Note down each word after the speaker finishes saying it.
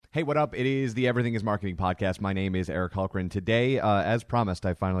Hey, what up? It is the Everything is Marketing podcast. My name is Eric Hulkran. Today, as promised,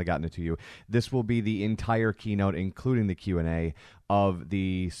 I've finally gotten it to you. This will be the entire keynote, including the Q&A, of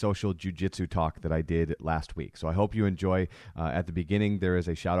the social jiu-jitsu talk that I did last week. So I hope you enjoy. At the beginning, there is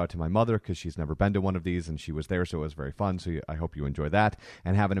a shout-out to my mother because she's never been to one of these, and she was there, so it was very fun. So I hope you enjoy that.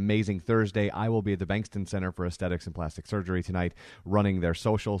 And have an amazing Thursday. I will be at the Bankston Center for Aesthetics and Plastic Surgery tonight running their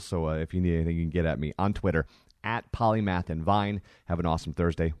social. So if you need anything, you can get at me on Twitter, at Polymath and Vine. Have an awesome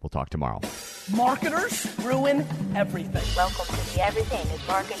Thursday. We'll talk tomorrow. Marketers ruin everything. Welcome to the Everything is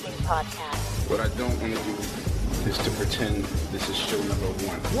Marketing podcast. What I don't want to do is to pretend this is show number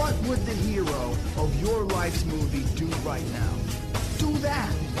one. What would the hero of your life's movie do right now? Do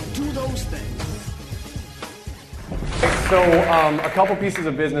that. Do those things. So a couple pieces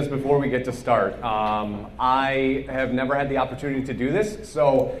of business before we get to start. I have never had the opportunity to do this.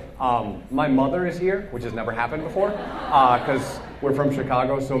 So my mother is here, which has never happened before, because we're from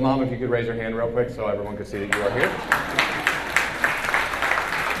Chicago. So Mom, if you could raise your hand real quick so everyone could see that you are here.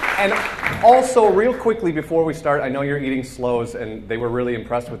 And also, real quickly before we start, I know you're eating Slows, and they were really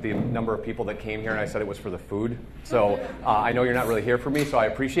impressed with the number of people that came here, and I said it was for the food. So I know you're not really here for me, so I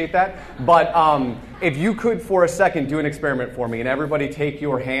appreciate that. But if you could, for a second, do an experiment for me, and everybody take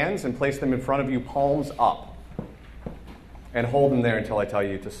your hands and place them in front of you, palms up, and hold them there until I tell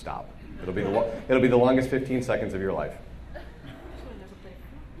you to stop. It'll be the longest 15 seconds of your life.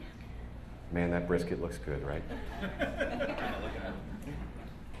 Man, that brisket looks good, right?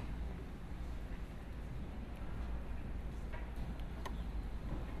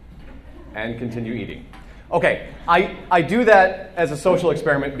 And continue eating. Okay, I do that as a social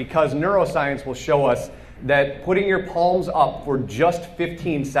experiment because neuroscience will show us that putting your palms up for just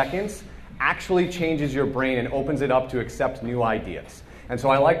 15 seconds actually changes your brain and opens it up to accept new ideas. And so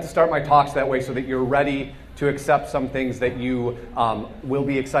I like to start my talks that way so that you're ready to accept some things that you will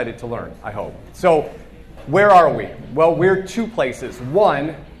be excited to learn, I hope. So where are we? Well, we're two places.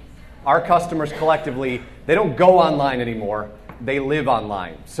 One, our customers collectively, they don't go online anymore. They live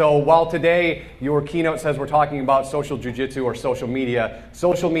online. So while today your keynote says we're talking about social jiu-jitsu or social media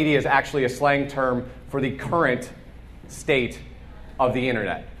is actually a slang term for the current state of the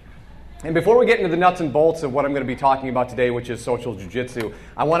internet. And before we get into the nuts and bolts of what I'm going to be talking about today, which is social jiu-jitsu,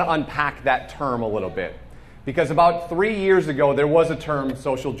 I want to unpack that term a little bit. Because about 3 years ago, there was a term,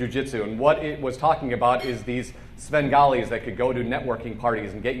 social jiu-jitsu, and what it was talking about is these Svengalis that could go to networking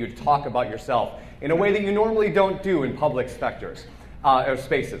parties and get you to talk about yourself in a way that you normally don't do in public sectors or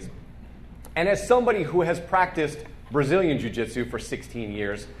spaces. And as somebody who has practiced Brazilian jiu-jitsu for 16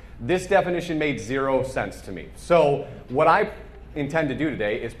 years, this definition made zero sense to me. So what I intend to do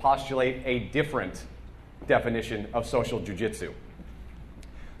today is postulate a different definition of social jiu-jitsu.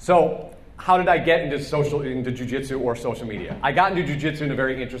 So how did I get into jiu-jitsu or social media? I got into jiu-jitsu in a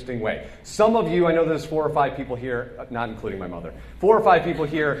very interesting way. Some of you, I know there's 4 or 5 people here, not including my mother, 4 or 5 people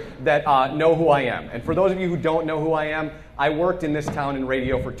here that know who I am. And for those of you who don't know who I am, I worked in this town in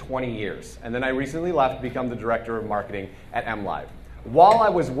radio for 20 years. And then I recently left to become the director of marketing at MLive. While I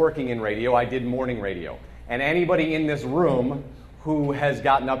was working in radio, I did morning radio. And anybody in this room who has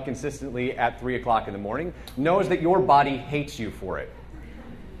gotten up consistently at 3 o'clock in the morning knows that your body hates you for it.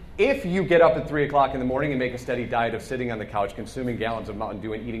 If you get up at 3 o'clock in the morning and make a steady diet of sitting on the couch, consuming gallons of Mountain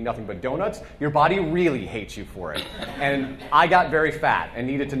Dew and eating nothing but donuts, your body really hates you for it. And I got very fat and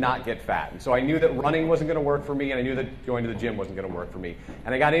needed to not get fat. And so I knew that running wasn't going to work for me, and I knew that going to the gym wasn't going to work for me.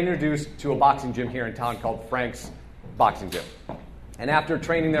 And I got introduced to a boxing gym here in town called Frank's Boxing Gym. And after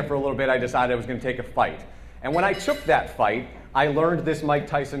training there for a little bit, I decided I was going to take a fight. And when I took that fight, I learned this Mike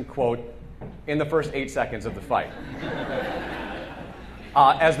Tyson quote in the first 8 seconds of the fight.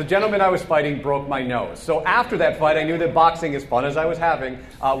 As the gentleman I was fighting broke my nose. So after that fight, I knew that boxing, as fun as I was having,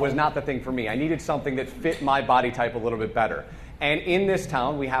 was not the thing for me. I needed something that fit my body type a little bit better. And in this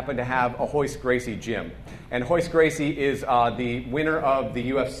town, we happen to have a Royce Gracie gym. And Royce Gracie is the winner of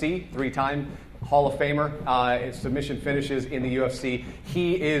the UFC, 3-time Hall of Famer, submission finishes in the UFC.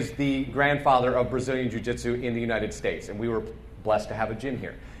 He is the grandfather of Brazilian Jiu-Jitsu in the United States. And we were blessed to have a gym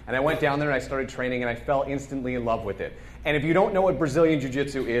here. And I went down there and I started training and I fell instantly in love with it. And if you don't know what Brazilian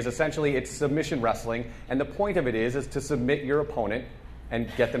Jiu-Jitsu is, essentially it's submission wrestling. And the point of it is to submit your opponent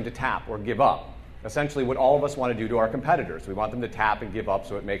and get them to tap or give up. Essentially what all of us want to do to our competitors. We want them to tap and give up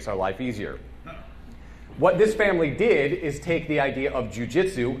so it makes our life easier. What this family did is take the idea of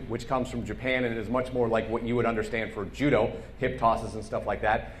jiu-jitsu, which comes from Japan and is much more like what you would understand for judo, hip tosses and stuff like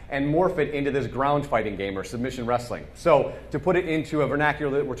that, and morph it into this ground fighting game or submission wrestling. So to put it into a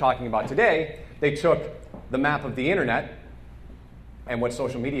vernacular that we're talking about today, they took the map of the internet, and what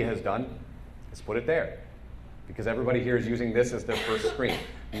social media has done is put it there. Because everybody here is using this as their first screen.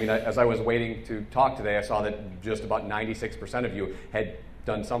 I mean, as I was waiting to talk today, I saw that just about 96% of you had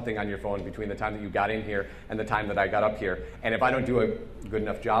done something on your phone between the time that you got in here and the time that I got up here. And if I don't do a good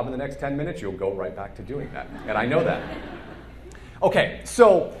enough job in the next 10 minutes, you'll go right back to doing that. And I know that. Okay,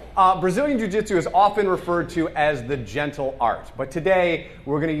 so Brazilian Jiu-Jitsu is often referred to as the gentle art. But today,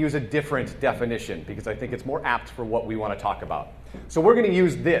 we're going to use a different definition because I think it's more apt for what we want to talk about. So we're going to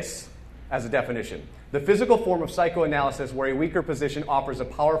use this as a definition. The physical form of psychoanalysis where a weaker position offers a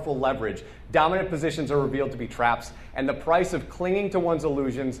powerful leverage, dominant positions are revealed to be traps, and the price of clinging to one's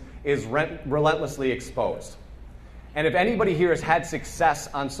illusions is relentlessly exposed. And if anybody here has had success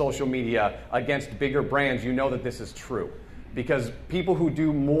on social media against bigger brands, you know that this is true. Because people who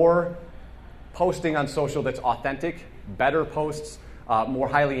do more posting on social that's authentic, better posts, more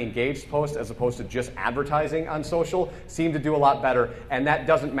highly engaged posts as opposed to just advertising on social seem to do a lot better, and that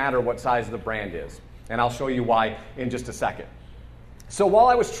doesn't matter what size the brand is. And I'll show you why in just a second. So while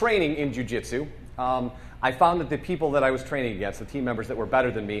I was training in jiu-jitsu, I found that the people that I was training against, the team members that were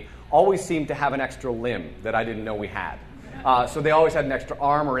better than me, always seemed to have an extra limb that I didn't know we had. So they always had an extra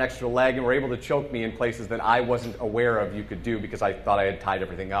arm or an extra leg and were able to choke me in places that I wasn't aware of you could do because I thought I had tied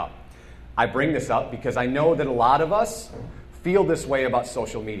everything up. I bring this up because I know that a lot of us feel this way about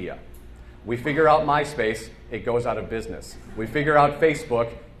social media. We figure out MySpace, it goes out of business. We figure out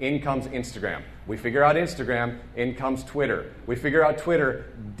Facebook, in comes Instagram. We figure out Instagram, in comes Twitter. We figure out Twitter,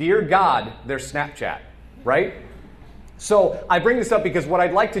 dear God, there's Snapchat, right? So I bring this up because what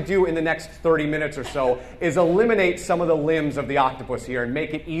I'd like to do in the next 30 minutes or so is eliminate some of the limbs of the octopus here and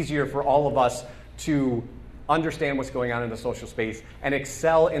make it easier for all of us to understand what's going on in the social space and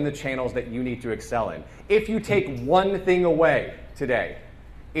excel in the channels that you need to excel in. If you take one thing away today,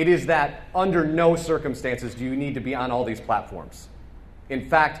 it is that under no circumstances do you need to be on all these platforms. In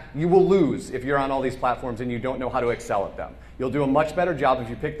fact, you will lose if you're on all these platforms and you don't know how to excel at them. You'll do a much better job if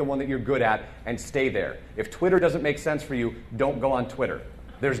you pick the one that you're good at and stay there. If Twitter doesn't make sense for you, don't go on Twitter.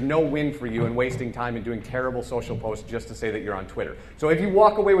 There's no win for you in wasting time and doing terrible social posts just to say that you're on Twitter. So if you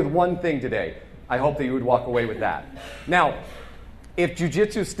walk away with one thing today, I hope that you would walk away with that. Now, if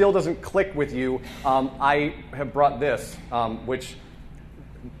jiu-jitsu still doesn't click with you, I have brought this, which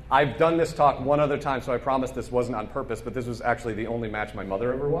I've done this talk one other time, so I promise this wasn't on purpose, but this was actually the only match my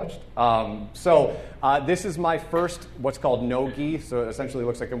mother ever watched. This is my first, what's called no-gi, so it essentially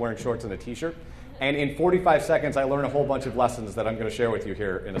looks like I'm wearing shorts and a t-shirt. And in 45 seconds, I learn a whole bunch of lessons that I'm going to share with you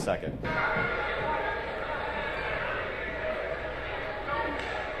here in a second.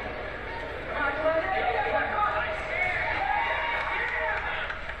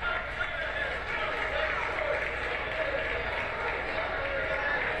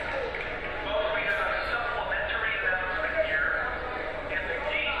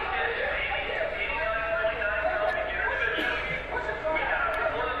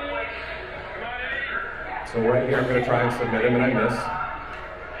 So right here, I'm going to try and submit him, and I miss.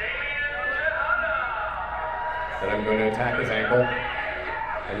 Then I'm going to attack his ankle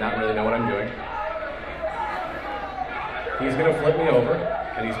and not really know what I'm doing. He's going to flip me over,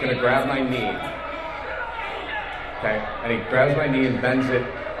 and he's going to grab my knee. Okay, and he grabs my knee and bends it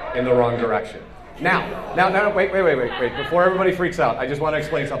in the wrong direction. Now, wait. Before everybody freaks out, I just want to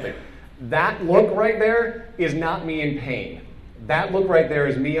explain something. That look right there is not me in pain. That look right there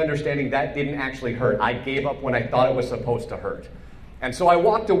is me understanding that didn't actually hurt. I gave up when I thought it was supposed to hurt. And so I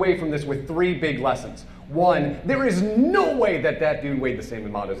walked away from this with 3 big lessons. 1, there is no way that dude weighed the same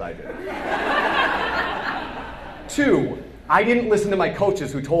amount as I did. 2, I didn't listen to my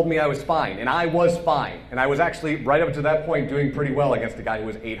coaches who told me I was fine, and I was fine. And I was actually, right up to that point, doing pretty well against a guy who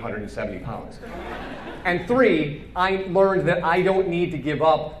was 870 pounds. And 3, I learned that I don't need to give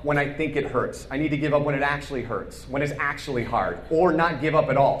up when I think it hurts. I need to give up when it actually hurts, when it's actually hard, or not give up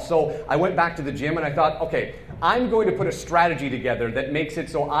at all. So I went back to the gym and I thought, okay, I'm going to put a strategy together that makes it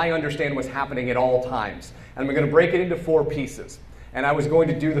so I understand what's happening at all times. And I'm going to break it into 4 pieces. And I was going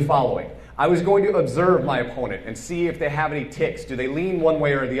to do the following. I was going to observe my opponent and see if they have any tics. Do they lean one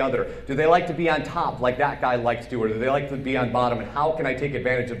way or the other? Do they like to be on top like that guy likes to, or do they like to be on bottom? And how can I take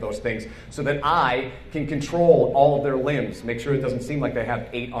advantage of those things so that I can control all of their limbs, make sure it doesn't seem like they have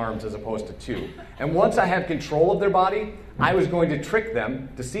 8 arms as opposed to 2. And once I have control of their body, I was going to trick them,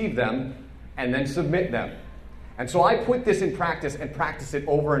 deceive them, and then submit them. And so I put this in practice and practiced it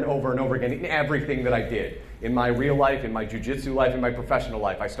over and over and over again in everything that I did. In my real life, in my jiu-jitsu life, in my professional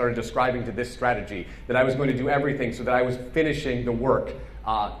life, I started describing to this strategy that I was going to do everything so that I was finishing the work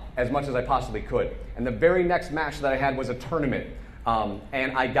as much as I possibly could. And the very next match that I had was a tournament.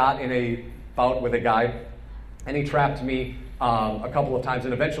 And I got in a bout with a guy, and he trapped me a couple of times,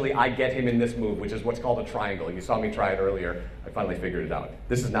 and eventually I get him in this move, which is what's called a triangle. You saw me try it earlier. I finally figured it out.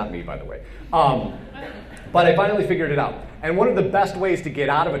 This is not me, by the way. But I finally figured it out. And one of the best ways to get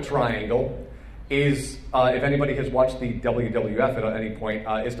out of a triangle is, if anybody has watched the WWF at any point,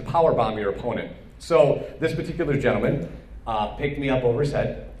 is to powerbomb your opponent. So this particular gentleman picked me up over his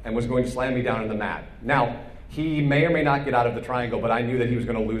head and was going to slam me down on the mat. Now, he may or may not get out of the triangle, but I knew that he was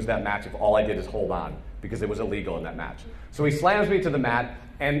going to lose that match if all I did is hold on, because it was illegal in that match. So he slams me to the mat,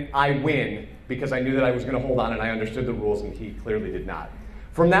 and I win because I knew that I was going to hold on and I understood the rules, and he clearly did not.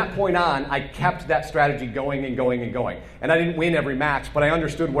 From that point on, I kept that strategy going and going and going. And I didn't win every match, but I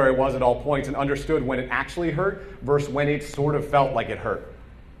understood where I was at all points and understood when it actually hurt versus when it sort of felt like it hurt.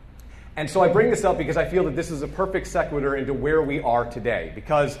 And so I bring this up because I feel that this is a perfect sequitur into where we are today,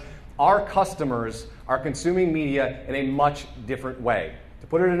 because our customers are consuming media in a much different way. To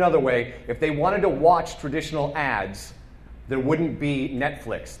put it another way, if they wanted to watch traditional ads, there wouldn't be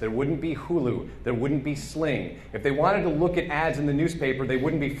Netflix, there wouldn't be Hulu, there wouldn't be Sling. If they wanted to look at ads in the newspaper, they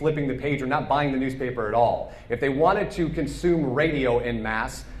wouldn't be flipping the page or not buying the newspaper at all. If they wanted to consume radio en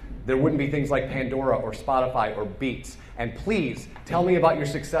masse, there wouldn't be things like Pandora or Spotify or Beats. And please, tell me about your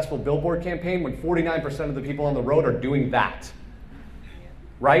successful billboard campaign when 49% of the people on the road are doing that.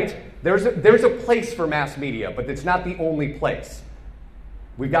 Right? There's a place for mass media, but it's not the only place.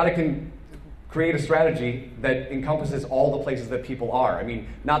 We've got to create a strategy that encompasses all the places that people are. I mean,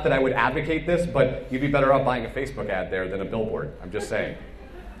 not that I would advocate this, but you'd be better off buying a Facebook ad there than a billboard. I'm just saying.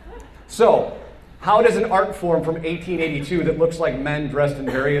 So, how does an art form from 1882 that looks like men dressed in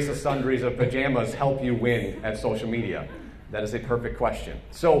various sundries of pajamas help you win at social media? That is a perfect question.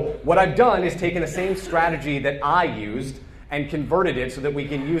 So, what I've done is taken the same strategy that I used and converted it so that we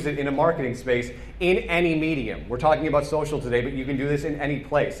can use it in a marketing space in any medium. We're talking about social today, but you can do this in any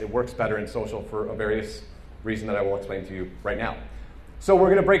place. It works better in social for a various reason that I will explain to you right now. So we're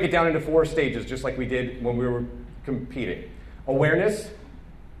going to break it down into 4 stages, just like we did when we were competing. Awareness,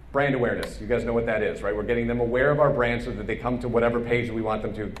 brand awareness. You guys know what that is, right? We're getting them aware of our brand so that they come to whatever page we want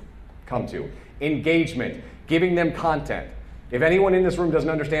them to come to. Engagement, giving them content. If anyone in this room doesn't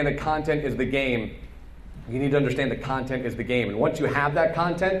understand that content is the game, you need to understand that content is the game. And once you have that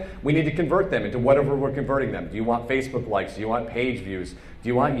content, we need to convert them into whatever we're converting them. Do you want Facebook likes? Do you want page views? Do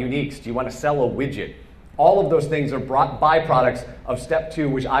you want uniques? Do you want to sell a widget? All of those things are byproducts of step 2,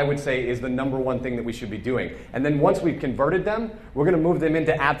 which I would say is the number one thing that we should be doing. And then once we've converted them, we're going to move them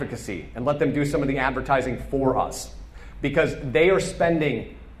into advocacy and let them do some of the advertising for us. Because they are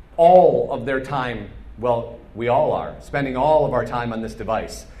spending all of their time, well, we all are, spending all of our time on this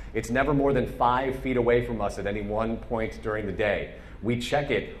device. It's never more than 5 feet away from us at any one point during the day. We check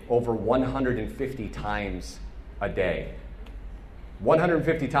it over 150 times a day.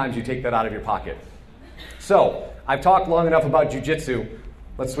 150 times you take that out of your pocket. So, I've talked long enough about jiu-jitsu.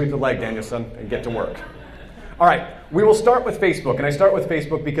 Let's sweep the leg, Danielson, and get to work. All right, we will start with Facebook, and I start with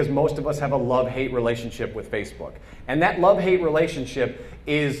Facebook because most of us have a love-hate relationship with Facebook. And that love-hate relationship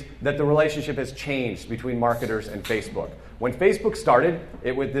is that the relationship has changed between marketers and Facebook. When Facebook started,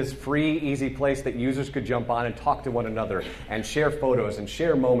 it was this free, easy place that users could jump on and talk to one another and share photos and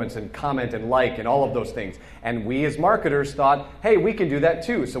share moments and comment and like and all of those things. And we as marketers thought, hey, we can do that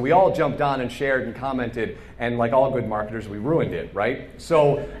too. So we all jumped on and shared and commented, and like all good marketers, we ruined it, right?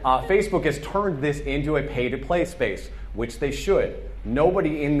 So Facebook has turned this into a pay-to-play space, which they should.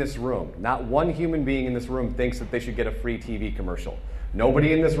 Nobody in this room, not one human being in this room thinks that they should get a free TV commercial.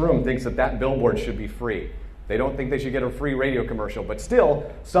 Nobody in this room thinks that that billboard should be free. They don't think they should get a free radio commercial, but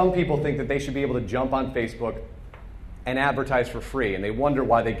still, some people think that they should be able to jump on Facebook and advertise for free, and they wonder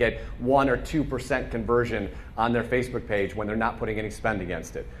why they get 1 or 2% conversion on their Facebook page when they're not putting any spend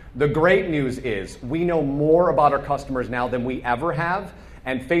against it. The great news is we know more about our customers now than we ever have,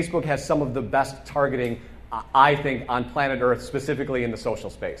 and Facebook has some of the best targeting, I think, on planet Earth, specifically in the social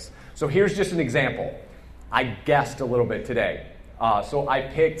space. So here's just an example. I guessed a little bit today. So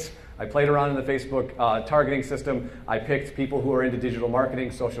I played around in the Facebook targeting system. I picked people who are into digital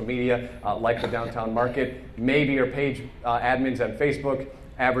marketing, social media, like the downtown market, maybe are page admins on Facebook,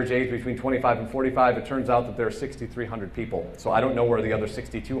 average age between 25 and 45. It turns out that there are 6,300 people. So I don't know where the other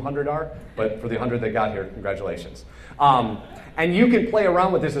 6,200 are, but for the 100 that got here, congratulations. And you can play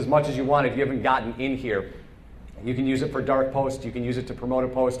around with this as much as you want if you haven't gotten in here. You can use it for dark posts. You can use it to promote a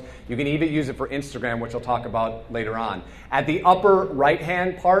post. You can even use it for Instagram, which I'll talk about later on. At the upper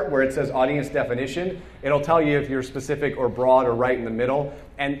right-hand part where it says audience definition, it'll tell you if you're specific or broad or right in the middle.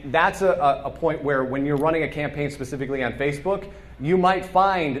 And that's a point where when you're running a campaign specifically on Facebook, you might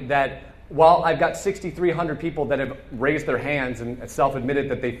find that while I've got 6,300 people that have raised their hands and self-admitted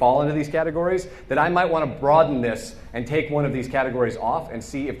that they fall into these categories, that I might want to broaden this and take one of these categories off and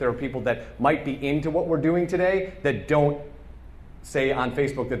see if there are people that might be into what we're doing today that don't say on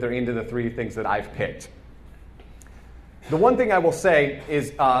Facebook that they're into the 3 things that I've picked. The one thing I will say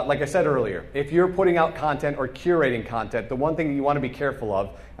is, like I said earlier, if you're putting out content or curating content, the one thing that you want to be careful of,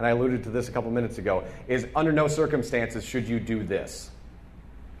 and I alluded to this a couple minutes ago, is under no circumstances should you do this.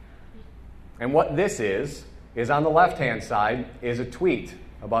 And what this is on the left-hand side is a tweet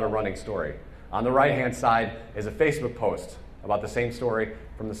about a running story. On the right-hand side is a Facebook post about the same story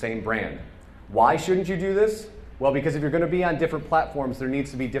from the same brand. Why shouldn't you do this? Well, because if you're going to be on different platforms, there needs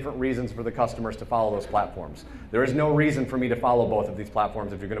to be different reasons for the customers to follow those platforms. There is no reason for me to follow both of these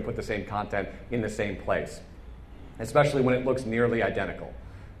platforms if you're going to put the same content in the same place, especially when it looks nearly identical.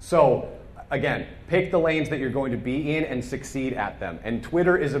 So, again, pick the lanes that you're going to be in and succeed at them. And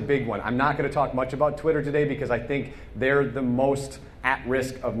Twitter is a big one. I'm not going to talk much about Twitter today because I think they're the most at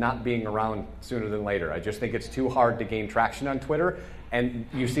risk of not being around sooner than later. I just think it's too hard to gain traction on Twitter. And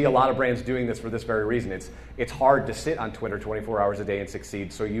you see a lot of brands doing this for this very reason. It's hard to sit on Twitter 24 hours a day and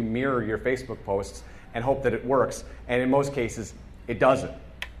succeed, so you mirror your Facebook posts and hope that it works. And in most cases, it doesn't.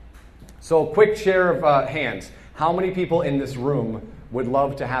 So quick share of hands. How many people in this room would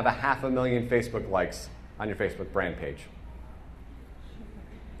love to have 500,000 Facebook likes on your Facebook brand page?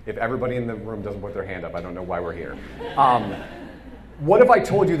 If everybody in the room doesn't put their hand up, I don't know why we're here. What if I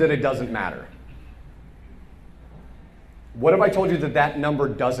told you that it doesn't matter? What if I told you that that number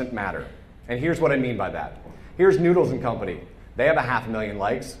doesn't matter? And here's what I mean by that. Here's Noodles & Company. They have 500,000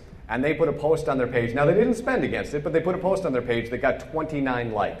 likes, and they put a post on their page. Now, they didn't spend against it, but they put a post on their page that got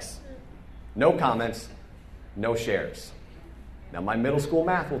 29 likes. No comments, no shares. Now, my middle school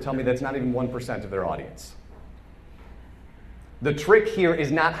math will tell me that's not even 1% of their audience. The trick here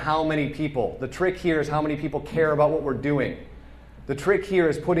is not how many people. The trick here is how many people care about what we're doing. The trick here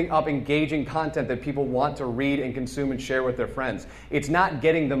is putting up engaging content that people want to read and consume and share with their friends. It's not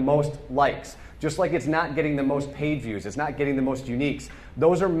getting the most likes, just like it's not getting the most page views. It's not getting the most uniques.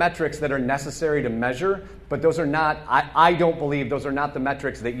 Those are metrics that are necessary to measure, but those are not, I don't believe those are not the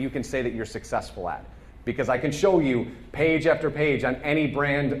metrics that you can say that you're successful at. Because I can show you page after page on any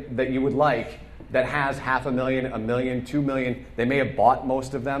brand that you would like that has 500,000, 1 million, 2 million. They may have bought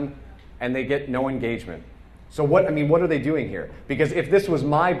most of them, and they get no engagement. So what are they doing here? Because if this was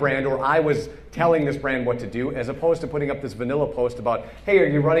my brand or I was telling this brand what to do, as opposed to putting up this vanilla post about, hey, are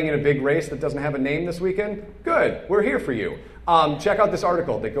you running in a big race that doesn't have a name this weekend? Good, we're here for you. Check out this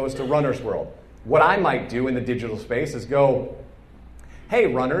article that goes to Runner's World. What I might do in the digital space is go, hey,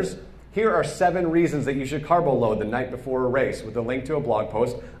 runners, here are 7 reasons that you should carbo load the night before a race with a link to a blog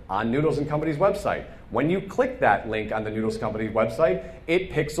post on Noodles & Company's website. When you click that link on the Noodles & Company website, it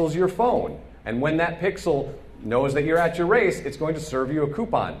pixels your phone. And when that pixel knows that you're at your race, it's going to serve you a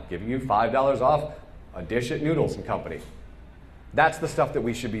coupon, giving you $5 off a dish at Noodles & Company. That's the stuff that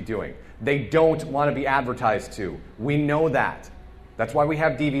we should be doing. They don't want to be advertised to. We know that. That's why we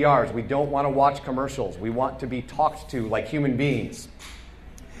have DVRs. We don't want to watch commercials. We want to be talked to like human beings.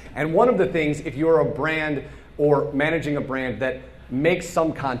 And one of the things, if you're a brand or managing a brand that makes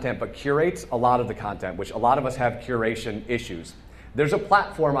some content but curates a lot of the content, which a lot of us have curation issues, there's a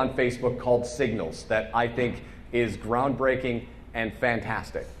platform on Facebook called Signals that I think is groundbreaking and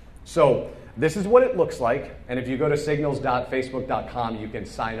fantastic. So this is what it looks like, and if you go to signals.facebook.com, you can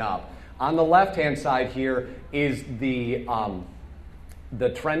sign up. On the left-hand side here is the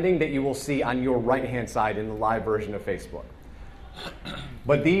trending that you will see on your right-hand side in the live version of Facebook.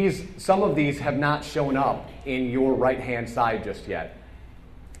 But some of these have not shown up in your right-hand side just yet.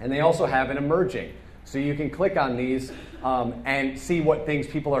 And they also have an emerging. So you can click on these and see what things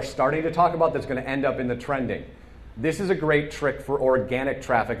people are starting to talk about that's going to end up in the trending. This is a great trick for organic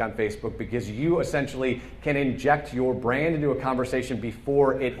traffic on Facebook because you essentially can inject your brand into a conversation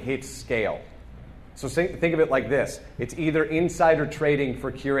before it hits scale. So think of it like this. It's either insider trading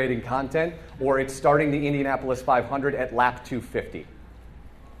for curating content or it's starting the Indianapolis 500 at lap 250.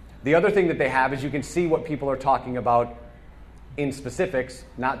 The other thing that they have is you can see what people are talking about in specifics,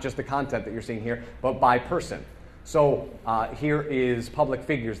 not just the content that you're seeing here, but by person. So here is public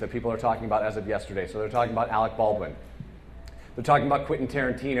figures that people are talking about as of yesterday. So they're talking about Alec Baldwin. They're talking about Quentin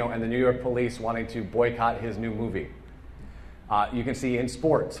Tarantino and the New York police wanting to boycott his new movie. You can see in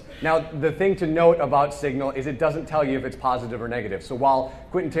sports. Now, the thing to note about Signal is it doesn't tell you if it's positive or negative. So while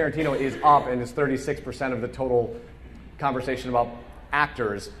Quentin Tarantino is up and is 36% of the total conversation about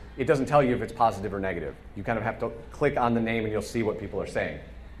actors, it doesn't tell you if it's positive or negative. You kind of have to click on the name and you'll see what people are saying.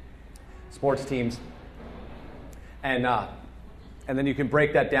 Sports teams. And And then you can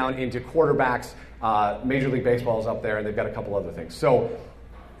break that down into quarterbacks. Major League Baseball is up there, and they've got a couple other things. So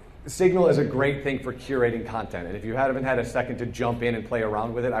Signal is a great thing for curating content. And if you haven't had a second to jump in and play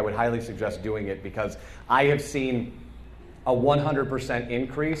around with it, I would highly suggest doing it, because I have seen a 100%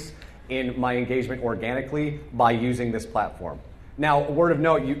 increase in my engagement organically by using this platform. Now, a word of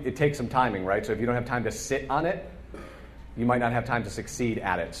note, it takes some timing, right? So if you don't have time to sit on it, you might not have time to succeed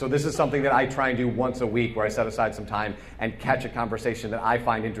at it. So this is something that I try and do once a week, where I set aside some time and catch a conversation that I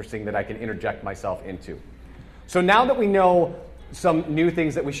find interesting that I can interject myself into. So now that we know some new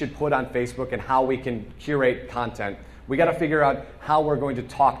things that we should put on Facebook and how we can curate content, we got to figure out how we're going to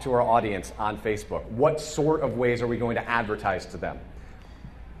talk to our audience on Facebook. What sort of ways are we going to advertise to them?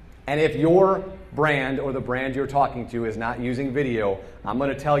 And if your brand or the brand you're talking to is not using video, I'm going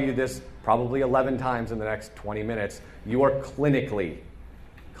to tell you this probably 11 times in the next 20 minutes. You are clinically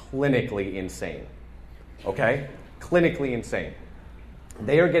insane. Okay? Clinically insane.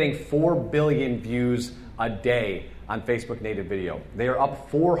 They are getting 4 billion views a day on Facebook native video. They are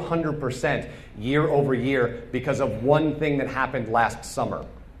up 400% year over year because of one thing that happened last summer,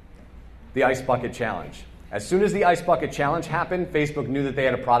 the Ice Bucket Challenge. As soon as the Ice Bucket Challenge happened, Facebook knew that they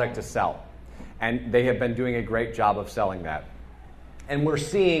had a product to sell. And they have been doing a great job of selling that. And we're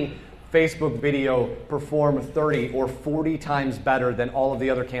seeing Facebook video perform 30 or 40 times better than all of the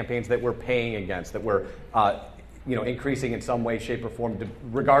other campaigns that we're paying against, that we're increasing in some way, shape, or form,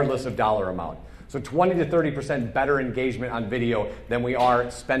 regardless of dollar amount. So 20 to 30% better engagement on video than we are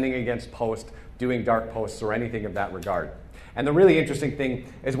spending against post, doing dark posts, or anything of that regard. And the really interesting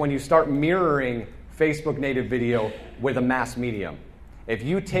thing is when you start mirroring Facebook native video with a mass medium. If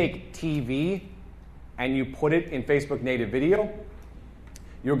you take TV and you put it in Facebook native video,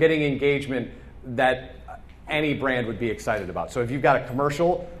 you're getting engagement that any brand would be excited about. So if you've got a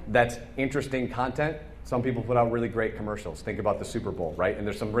commercial that's interesting content, some people put out really great commercials. Think about the Super Bowl, right? And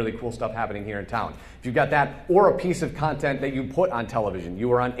there's some really cool stuff happening here in town. If you've got that, or a piece of content that you put on television, you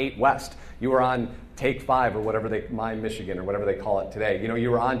were on 8 West, you were on Take 5 or whatever My Michigan or whatever they call it today.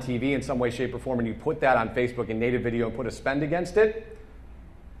 You were on TV in some way, shape, or form, and you put that on Facebook in native video and put a spend against it,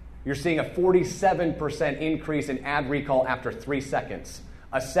 you're seeing a 47% increase in ad recall after 3 seconds,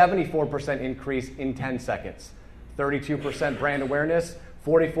 a 74% increase in 10 seconds, 32% brand awareness,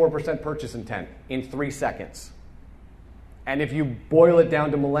 44% purchase intent in 3 seconds. And if you boil it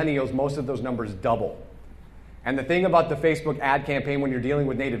down to millennials, most of those numbers double. And the thing about the Facebook ad campaign when you're dealing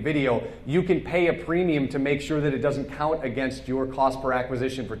with native video, you can pay a premium to make sure that it doesn't count against your cost per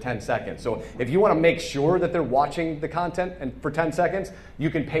acquisition for 10 seconds. So if you want to make sure that they're watching the content and for 10 seconds,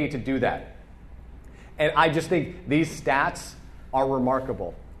 you can pay to do that. And I just think these stats are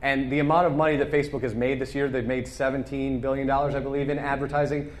remarkable. And the amount of money that Facebook has made this year, they've made $17 billion, I believe, in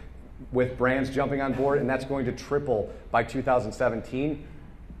advertising with brands jumping on board, and that's going to triple by 2017.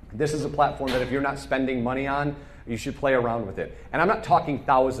 This is a platform that if you're not spending money on, you should play around with it. And I'm not talking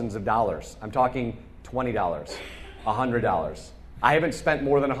thousands of dollars. I'm talking $20, $100. I haven't spent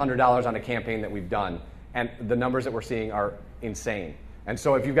more than $100 on a campaign that we've done, and the numbers that we're seeing are insane. And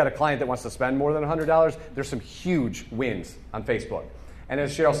so if you've got a client that wants to spend more than $100, there's some huge wins on Facebook. And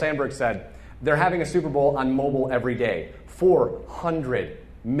as Sheryl Sandberg said, they're having a Super Bowl on mobile every day. 400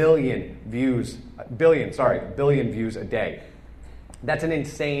 million views, billion views a day. That's an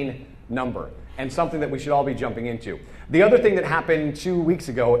insane number and something that we should all be jumping into. The other thing that happened 2 weeks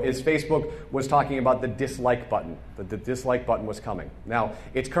ago is Facebook was talking about the dislike button. The dislike button was coming. Now,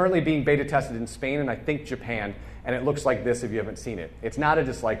 it's currently being beta tested in Spain and I think Japan, and it looks like this if you haven't seen it. It's not a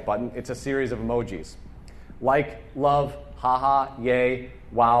dislike button, it's a series of emojis. Like, love, haha, yay,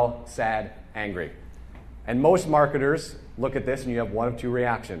 wow, sad, angry. And most marketers look at this and you have one of two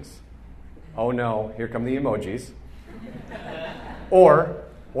reactions. Oh no, here come the emojis.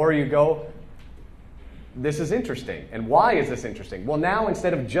 Or you go, this is interesting. And why is this interesting? Well, now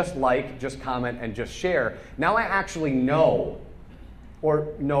instead of just like, just comment, and just share, now I actually know, or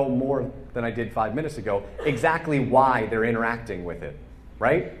know more than I did 5 minutes ago, exactly why they're interacting with it,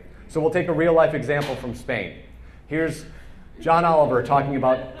 right? So we'll take a real life example from Spain. Here's John Oliver talking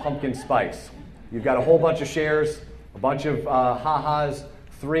about pumpkin spice. You've got a whole bunch of shares, a bunch of ha-has,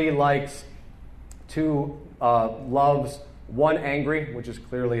 3 likes, 2 loves, 1 angry, which is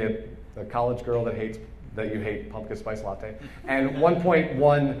clearly a college girl that you hate pumpkin spice latte, and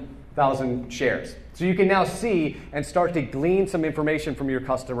 1.1 thousand shares. So you can now see and start to glean some information from your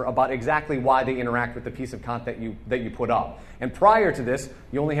customer about exactly why they interact with the piece of content that you put up. And prior to this,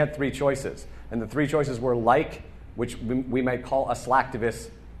 you only had 3 choices. And the 3 choices were like, which we might call a slacktivist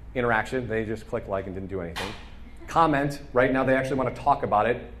interaction. They just clicked like and didn't do anything. Comment, right now they actually want to talk about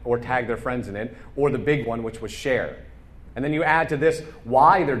it or tag their friends in it. Or the big one, which was share. And then you add to this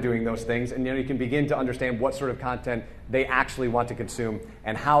why they're doing those things, and you can begin to understand what sort of content they actually want to consume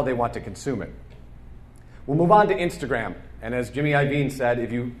and how they want to consume it. We'll move on to Instagram. And as Jimmy Iovine said,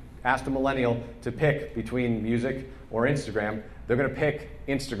 if you asked a millennial to pick between music or Instagram, they're going to pick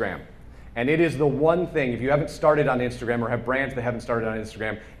Instagram. And it is the one thing, if you haven't started on Instagram or have brands that haven't started on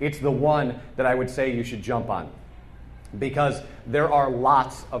Instagram, it's the one that I would say you should jump on. Because there are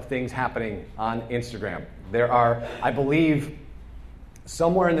lots of things happening on Instagram. There are, I believe,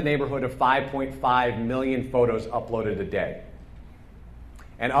 somewhere in the neighborhood of 5.5 million photos uploaded a day.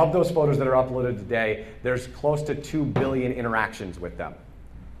 And of those photos that are uploaded today, there's close to 2 billion interactions with them.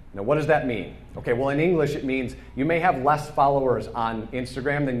 Now, what does that mean? Okay, well, in English, it means you may have less followers on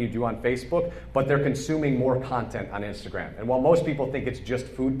Instagram than you do on Facebook, but they're consuming more content on Instagram. And while most people think it's just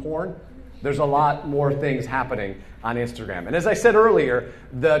food porn, there's a lot more things happening on Instagram. And as I said earlier,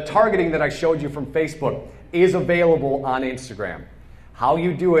 the targeting that I showed you from Facebook is available on Instagram. How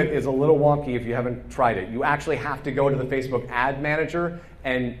you do it is a little wonky if you haven't tried it. You actually have to go to the Facebook Ad Manager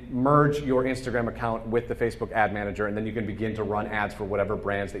and merge your Instagram account with the Facebook Ad Manager, and then you can begin to run ads for whatever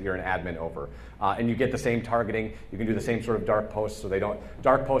brands that you're an admin over. And you get the same targeting. You can do the same sort of dark posts. So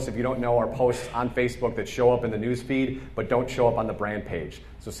dark posts, if you don't know, are posts on Facebook that show up in the news feed but don't show up on the brand page.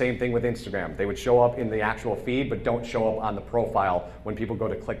 So same thing with Instagram. They would show up in the actual feed but don't show up on the profile when people go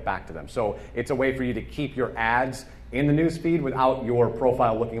to click back to them. So it's a way for you to keep your ads in the news feed without your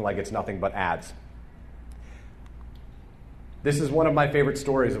profile looking like it's nothing but ads. This is one of my favorite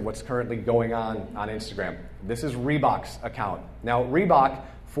stories of what's currently going on Instagram. This is Reebok's account. Now, Reebok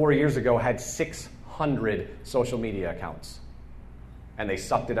 4 years ago had 600 social media accounts, and they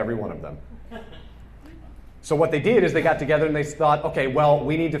sucked at every one of them. So what they did is they got together and they thought, okay, well,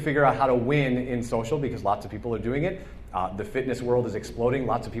 we need to figure out how to win in social because lots of people are doing it. The fitness world is exploding.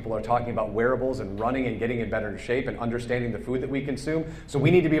 Lots of people are talking about wearables and running and getting in better shape and understanding the food that we consume. So we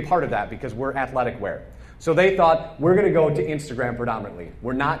need to be a part of that because we're athletic wear. So they thought, we're going to go to Instagram predominantly.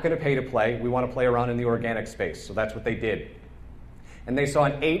 We're not going to pay to play. We want to play around in the organic space. So that's what they did. And they saw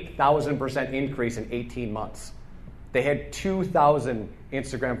an 8,000% increase in 18 months. They had 2,000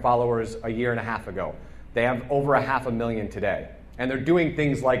 Instagram followers a year and a half ago. They have over 500,000 today. And they're doing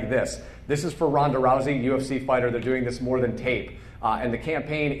things like this. This is for Ronda Rousey, UFC fighter. They're doing this more than tape. And the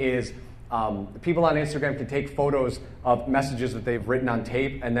campaign is people on Instagram can take photos of messages that they've written on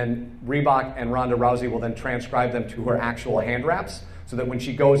tape, and then Reebok and Ronda Rousey will then transcribe them to her actual hand wraps so that when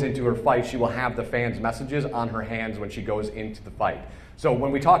she goes into her fight, she will have the fans' messages on her hands when she goes into the fight. So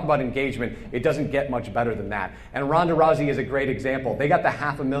when we talk about engagement, it doesn't get much better than that. And Ronda Rousey is a great example. They got the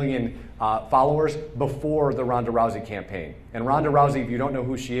 500,000 followers before the Ronda Rousey campaign. And Ronda Rousey, if you don't know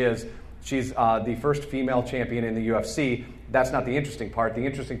who she is, she's the first female champion in the UFC. That's not the interesting part. The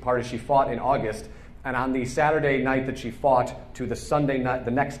interesting part is she fought in August, and on the Saturday night that she fought to the Sunday night,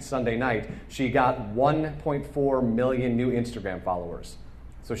 the next Sunday night, she got 1.4 million new Instagram followers.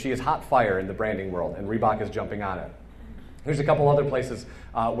 So she is hot fire in the branding world, and Reebok is jumping on it. Here's a couple other places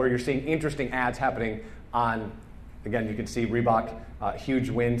where you're seeing interesting ads happening on, again, you can see Reebok, huge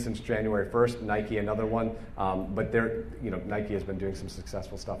win since January 1st, Nike another one, but Nike has been doing some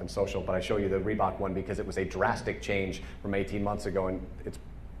successful stuff in social, but I show you the Reebok one because it was a drastic change from 18 months ago, and it's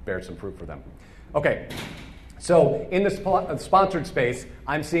bears some fruit for them. Okay, so in the sponsored space,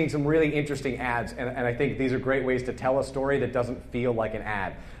 I'm seeing some really interesting ads, and I think these are great ways to tell a story that doesn't feel like an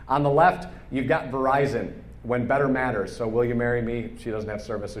ad. On the left, you've got Verizon. When better matters. So will you marry me? She doesn't have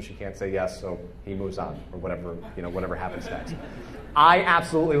service, so she can't say yes, so he moves on, or whatever happens next. I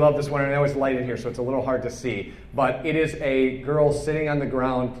absolutely love this one, and I know it's light in here, so it's a little hard to see, but it is a girl sitting on the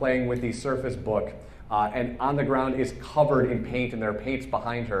ground playing with the Surface Book, and on the ground is covered in paint, and there are paints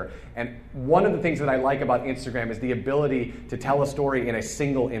behind her. And one of the things that I like about Instagram is the ability to tell a story in a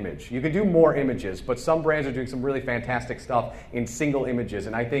single image. You can do more images, but some brands are doing some really fantastic stuff in single images.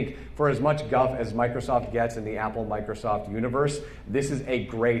 And I think for as much guff as Microsoft gets in the Apple-Microsoft universe, this is a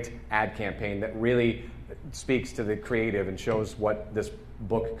great ad campaign that really speaks to the creative and shows what this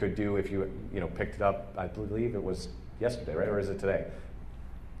book could do if you picked it up. I believe it was yesterday, right? Or is it today?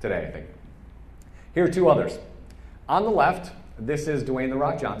 Today, I think. Here are two others. On the left, this is Dwayne "The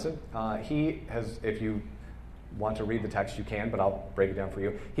Rock" Johnson. He has, if you want to read the text, you can, but I'll break it down for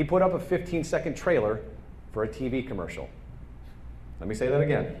you. He put up a 15-second trailer for a TV commercial. Let me say that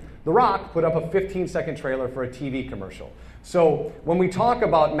again. The Rock put up a 15-second trailer for a TV commercial. So when we talk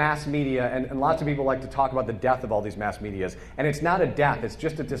about mass media, and lots of people like to talk about the death of all these mass medias, and it's not a death, it's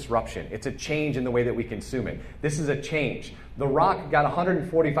just a disruption. It's a change in the way that we consume it. This is a change. The Rock got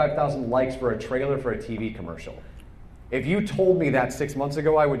 145,000 likes for a trailer for a TV commercial. If you told me that 6 months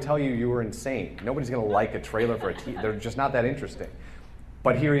ago, I would tell you you were insane. Nobody's going to like a trailer for a TV. They're just not that interesting.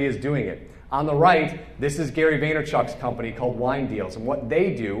 But here he is doing it. On the right, this is Gary Vaynerchuk's company called Wine Deals. And what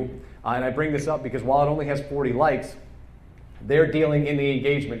they do, and I bring this up because while it only has 40 likes, they're dealing in the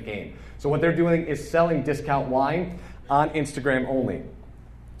engagement game. So what they're doing is selling discount wine on Instagram only.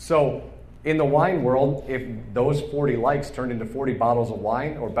 So in the wine world, if those 40 likes turned into 40 bottles of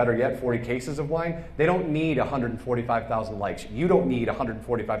wine, or better yet, 40 cases of wine, they don't need 145,000 likes. You don't need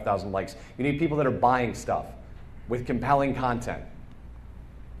 145,000 likes. You need people that are buying stuff with compelling content.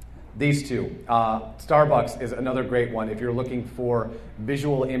 These two. Starbucks is another great one. If you're looking for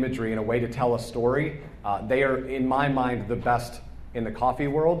visual imagery and a way to tell a story, they are, in my mind, the best in the coffee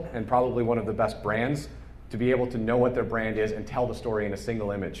world and probably one of the best brands to be able to know what their brand is and tell the story in a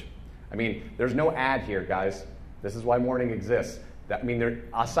single image. I mean, there's no ad here, guys. This is why Morning exists.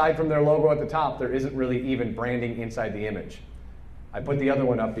 Aside from their logo at the top, there isn't really even branding inside the image. I put the other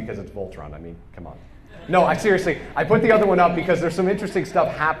one up because it's Voltron. I mean, come on. No, I put the other one up because there's some interesting stuff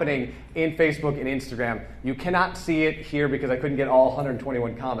happening in Facebook and Instagram. You cannot see it here because I couldn't get all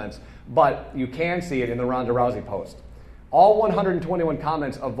 121 comments, but you can see it in the Ronda Rousey post. All 121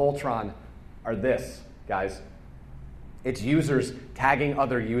 comments of Voltron are this, guys. It's users tagging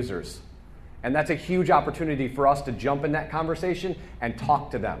other users. And that's a huge opportunity for us to jump in that conversation and talk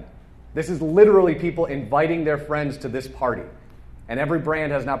to them. This is literally people inviting their friends to this party. And every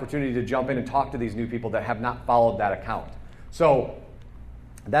brand has an opportunity to jump in and talk to these new people that have not followed that account. So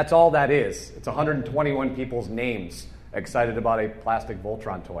that's all that is. It's 121 people's names excited about a plastic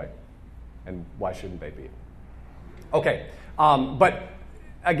Voltron toy. And why shouldn't they be? Okay, but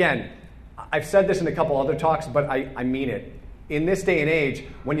again, I've said this in a couple other talks, but I mean it. In this day and age,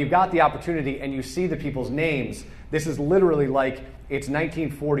 when you've got the opportunity and you see the people's names, this is literally like it's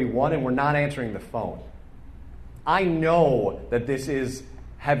 1941 and we're not answering the phone. I know that this is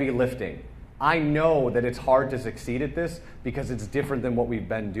heavy lifting. I know that it's hard to succeed at this because it's different than what we've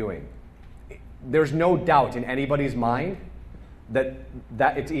been doing. There's no doubt in anybody's mind that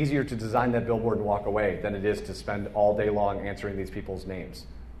it's easier to design that billboard and walk away than it is to spend all day long answering these people's names.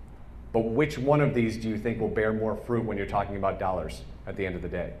 But which one of these do you think will bear more fruit when you're talking about dollars at the end of the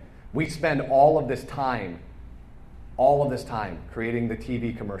day? We spend all of this time creating the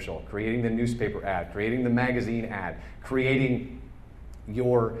TV commercial, creating the newspaper ad, creating the magazine ad, creating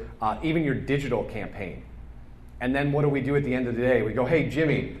your even your digital campaign. And then what do we do at the end of the day? We go, hey,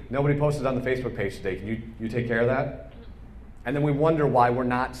 Jimmy, nobody posted on the Facebook page today. Can you take care of that? And then we wonder why we're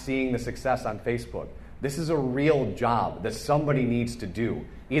not seeing the success on Facebook. This is a real job that somebody needs to do,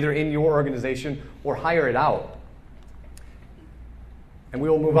 either in your organization or hire it out. And we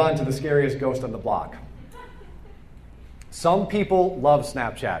will move on to the scariest ghost on the block. Some people love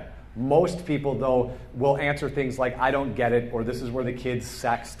Snapchat. Most people, though, will answer things like, I don't get it, or this is where the kids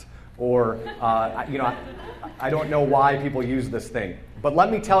sext, or, I don't know why people use this thing. But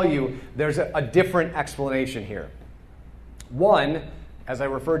let me tell you, there's a different explanation here. One, as I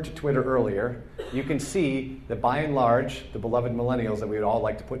referred to Twitter earlier, you can see that by and large, the beloved millennials that we would all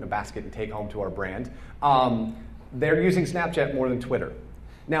like to put in a basket and take home to our brand, they're using Snapchat more than Twitter.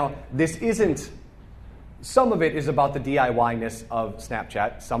 Now, some of it is about the DIY-ness of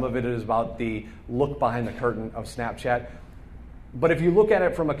Snapchat. Some of it is about the look behind the curtain of Snapchat. But if you look at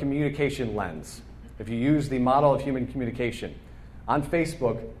it from a communication lens, if you use the model of human communication, on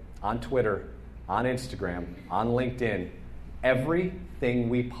Facebook, on Twitter, on Instagram, on LinkedIn, everything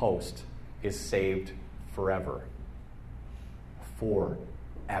we post is saved forever.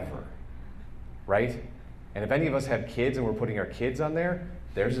 Forever. Right? And if any of us have kids and we're putting our kids on there,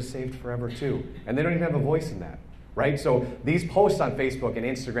 theirs is saved forever too. And they don't even have a voice in that. Right? So these posts on Facebook and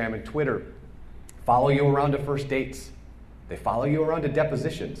Instagram and Twitter follow you around to first dates. They follow you around to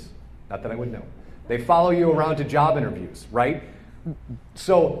depositions. Not that I would know. They follow you around to job interviews, right?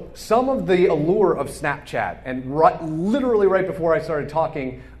 So some of the allure of Snapchat, and literally right before I started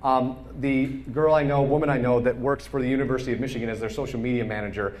talking, the woman I know that works for the University of Michigan as their social media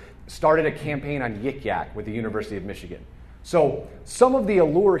manager, started a campaign on Yik Yak with the University of Michigan. So some of the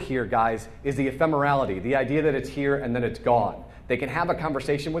allure here, guys, is the ephemerality, the idea that it's here and then it's gone. They can have a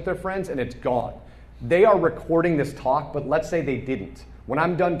conversation with their friends and it's gone. They are recording this talk, but let's say they didn't. When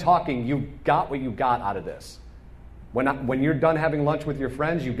I'm done talking, you got what you got out of this. When you're done having lunch with your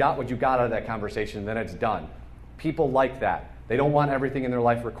friends, you got what you got out of that conversation, and then it's done. People like that. They don't want everything in their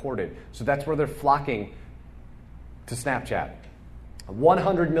life recorded. So that's where they're flocking to Snapchat.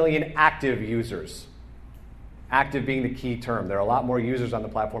 100 million active users. Active being the key term. There are a lot more users on the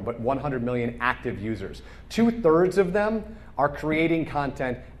platform, but 100 million active users. 2/3 of them are creating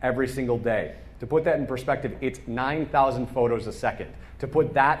content every single day. To put that in perspective, it's 9,000 photos a second. To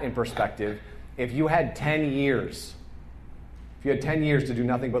put that in perspective, if you had 10 years to do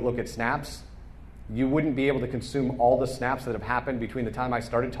nothing but look at snaps, you wouldn't be able to consume all the snaps that have happened between the time I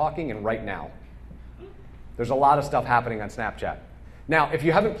started talking and right now. There's a lot of stuff happening on Snapchat. Now, if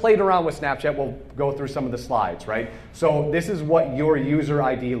you haven't played around with Snapchat, we'll go through some of the slides, right? So this is what your user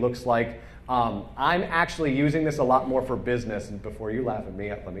ID looks like. I'm actually using this a lot more for business. And before you laugh at me,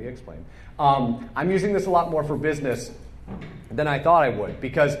 let me explain. I'm using this a lot more for business than I thought I would,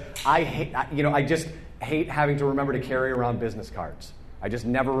 because I just hate having to remember to carry around business cards. I just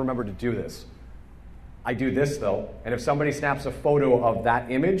never remember to do this. I do this though, and if somebody snaps a photo of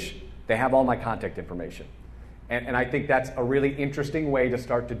that image, they have all my contact information. And I think that's a really interesting way to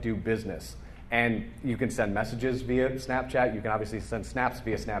start to do business. And you can send messages via Snapchat. You can obviously send snaps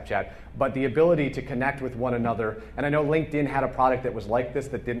via Snapchat. But the ability to connect with one another, and I know LinkedIn had a product that was like this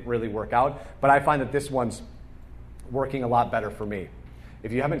that didn't really work out, but I find that this one's working a lot better for me.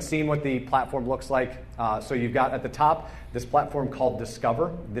 If you haven't seen what the platform looks like, so you've got at the top this platform called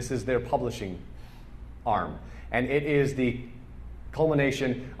Discover. This is their publishing arm. And it is the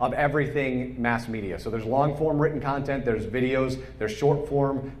culmination of everything mass media. So there's long form written content, there's videos, there's short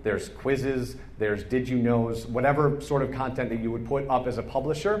form, there's quizzes, there's did you knows, whatever sort of content that you would put up as a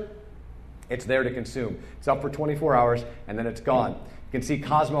publisher, it's there to consume. It's up for 24 hours and then it's gone. You can see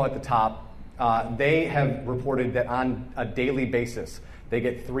Cosmo at the top. They have reported that on a daily basis, they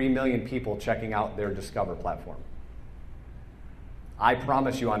get 3 million people checking out their Discover platform. I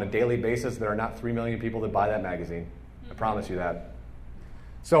promise you on a daily basis, there are not 3 million people that buy that magazine. I promise you that.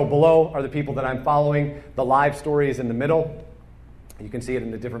 So below are the people that I'm following. The live story is in the middle. You can see it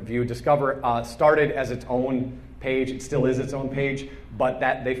in a different view. Discover started as its own page. It still is its own page, but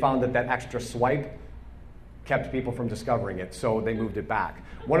they found that extra swipe kept people from discovering it, so they moved it back.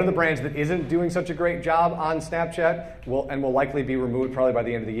 One of the brands that isn't doing such a great job on Snapchat will likely be removed probably by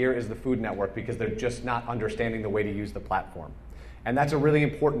the end of the year is the Food Network, because they're just not understanding the way to use the platform. And that's a really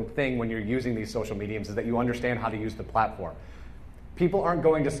important thing when you're using these social mediums, is that you understand how to use the platform. People aren't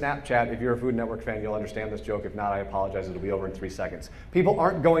going to Snapchat. If you're a Food Network fan, you'll understand this joke. If not, I apologize. It'll be over in 3 seconds. People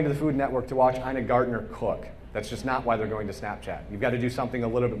aren't going to the Food Network to watch Ina Gardner cook. That's just not why they're going to Snapchat. You've got to do something a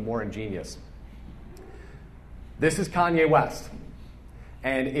little bit more ingenious. This is Kanye West.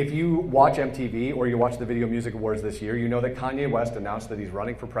 And if you watch MTV or you watch the Video Music Awards this year, you know that Kanye West announced that he's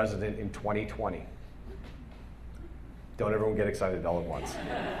running for president in 2020. Don't everyone get excited all at once.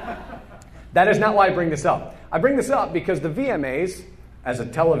 That is not why I bring this up. I bring this up because the VMAs, as a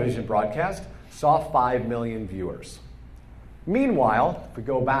television broadcast, saw 5 million viewers. Meanwhile, if we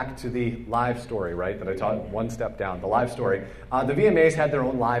go back to the live story, right, that I taught one step down, the live story, the VMAs had their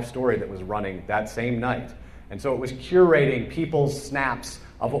own live story that was running that same night. And so it was curating people's snaps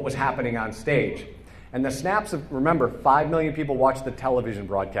of what was happening on stage. And the snaps of, remember, 5 million people watched the television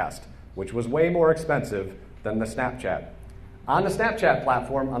broadcast, which was way more expensive than the Snapchat. On the Snapchat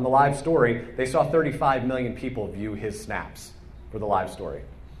platform, on the live story, they saw 35 million people view his snaps for the live story.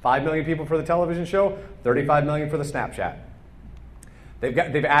 5 million people for the television show, 35 million for the Snapchat.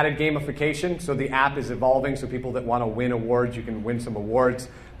 They've added gamification, so the app is evolving, so people that want to win awards, you can win some awards.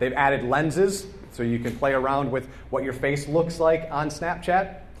 They've added lenses, so you can play around with what your face looks like on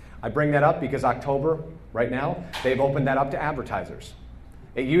Snapchat. I bring that up because October, right now, they've opened that up to advertisers.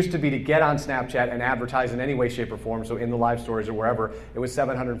 It used to be to get on Snapchat and advertise in any way, shape, or form, so in the live stories or wherever, it was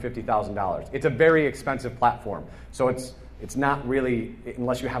 $750,000. It's a very expensive platform, so it's not really,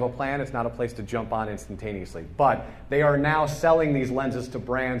 unless you have a plan, it's not a place to jump on instantaneously. But they are now selling these lenses to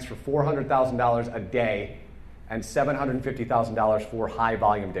brands for $400,000 a day and $750,000 for high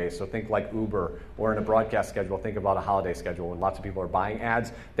volume days. So think like Uber, or in a broadcast schedule, think about a holiday schedule. When lots of people are buying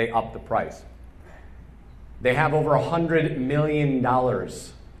ads, they up the price. They have over $100 million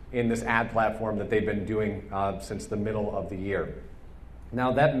in this ad platform that they've been doing since the middle of the year.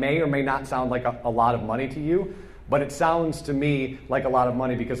 Now that may or may not sound like a lot of money to you, but it sounds to me like a lot of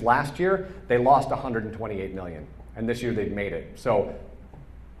money because last year they lost $128 million, and this year they've made it. So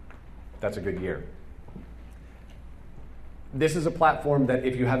that's a good year. This is a platform that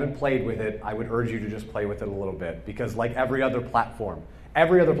if you haven't played with it, I would urge you to just play with it a little bit, because like every other platform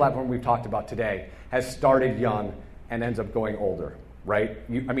we've talked about today has started young and ends up going older, right?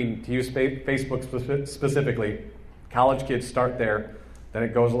 To use Facebook specifically, college kids start there, then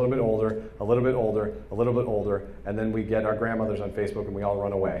it goes a little bit older, a little bit older, a little bit older, and then we get our grandmothers on Facebook and we all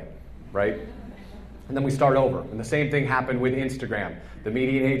run away, right? And then we start over. And the same thing happened with Instagram. The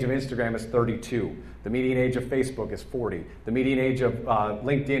median age of Instagram is 32. The median age of Facebook is 40. The median age of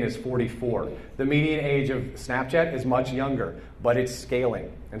LinkedIn is 44. The median age of Snapchat is much younger, but it's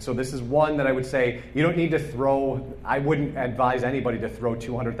scaling. And so this is one that I would say you don't need to throw, I wouldn't advise anybody to throw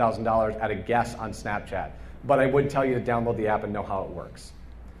 $200,000 at a guess on Snapchat, but I would tell you to download the app and know how it works.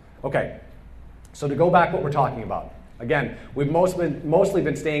 Okay, so to go back what we're talking about. Again, we've mostly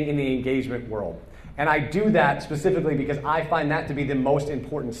been staying in the engagement world. And I do that specifically because I find that to be the most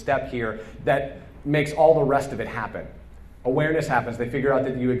important step here that makes all the rest of it happen. Awareness happens. They figure out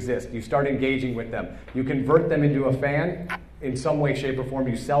that you exist. You start engaging with them. You convert them into a fan in some way, shape, or form.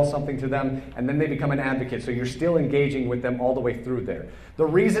 You sell something to them, and then they become an advocate. So you're still engaging with them all the way through there. The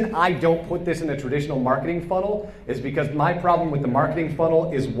reason I don't put this in a traditional marketing funnel is because my problem with the marketing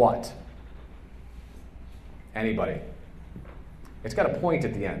funnel is what? Anybody? It's got a point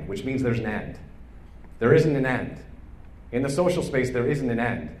at the end, which means there's an end. There isn't an end. In the social space, there isn't an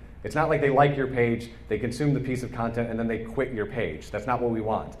end. It's not like they like your page, they consume the piece of content, and then they quit your page. That's not what we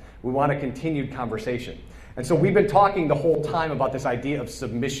want. We want a continued conversation. And so we've been talking the whole time about this idea of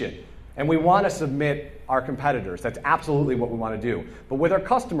submission. And we want to submit our competitors. That's absolutely what we want to do. But with our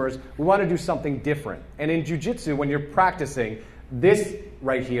customers, we want to do something different. And in jiu-jitsu, when you're practicing, this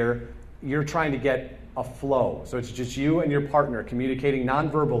right here, you're trying to get a flow. So it's just you and your partner communicating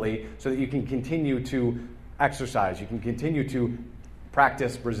non-verbally so that you can continue to exercise. You can continue to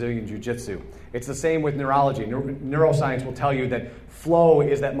practice Brazilian Jiu-Jitsu. It's the same with neurology. Neuroscience will tell you that flow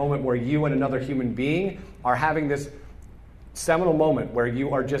is that moment where you and another human being are having this seminal moment where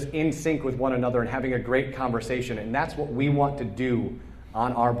you are just in sync with one another and having a great conversation. And that's what we want to do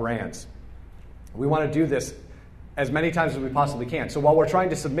on our brands. We want to do this as many times as we possibly can. So while we're trying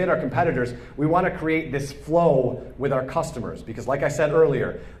to submit our competitors, we want to create this flow with our customers. Because like I said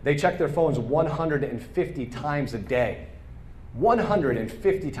earlier, they check their phones 150 times a day.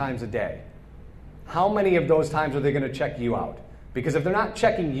 150 times a day. How many of those times are they going to check you out? Because if they're not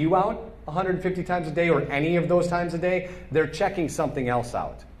checking you out 150 times a day or any of those times a day, they're checking something else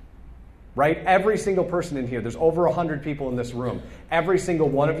out. Right? Every single person in here, there's over 100 people in this room. Every single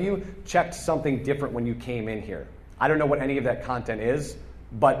one of you checked something different when you came in here. I don't know what any of that content is,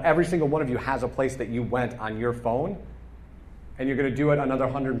 but every single one of you has a place that you went on your phone, and you're going to do it another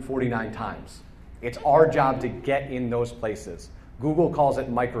 149 times. It's our job to get in those places. Google calls it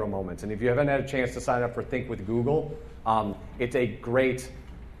micro moments. And if you haven't had a chance to sign up for Think with Google, it's a great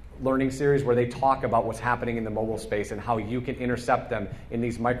learning series where they talk about what's happening in the mobile space and how you can intercept them in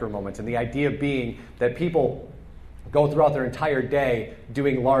these micro moments. And the idea being that people go throughout their entire day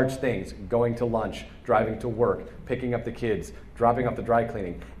doing large things, going to lunch, driving to work, picking up the kids, dropping off the dry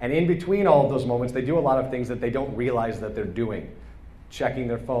cleaning. And in between all of those moments, they do a lot of things that they don't realize that they're doing. Checking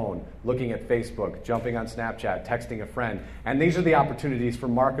their phone, looking at Facebook, jumping on Snapchat, texting a friend. And these are the opportunities for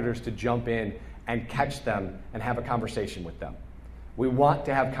marketers to jump in and catch them and have a conversation with them. We want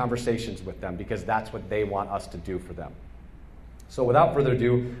to have conversations with them because that's what they want us to do for them. So without further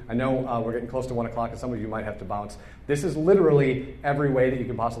ado, I know we're getting close to 1 o'clock and some of you might have to bounce. This is literally every way that you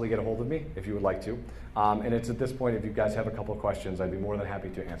can possibly get a hold of me if you would like to. And it's at this point, if you guys have a couple of questions, I'd be more than happy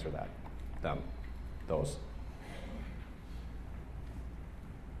to answer those.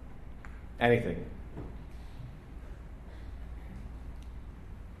 Anything.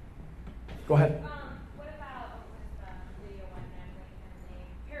 Go ahead. What about with video one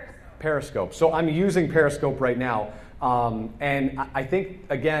and Periscope. So I'm using Periscope right now. And I think,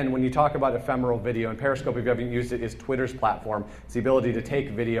 again, when you talk about ephemeral video, and Periscope, if you haven't used it, is Twitter's platform. It's the ability to take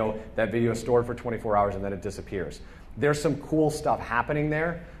video, that video is stored for 24 hours, and then it disappears. There's some cool stuff happening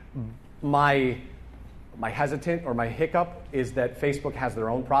there. My hiccup is that Facebook has their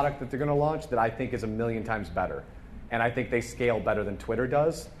own product that they're going to launch that I think is 1,000,000 times better. And I think they scale better than Twitter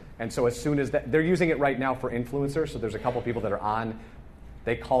does. And so as soon as that, they're using it right now for influencers. So there's a couple people that are on.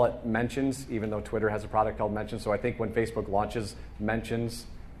 They call it Mentions, even though Twitter has a product called Mentions. So I think when Facebook launches Mentions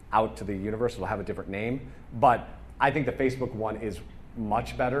out to the universe, it'll have a different name. But I think the Facebook one is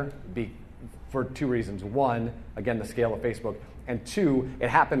much better for two reasons. One, again, the scale of Facebook. And two, it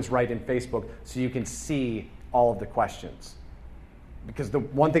happens right in Facebook, so you can see all of the questions. Because the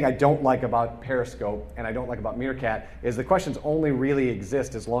one thing I don't like about Periscope and I don't like about Meerkat is the questions only really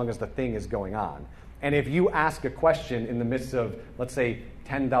exist as long as the thing is going on. And if you ask a question in the midst of, let's say,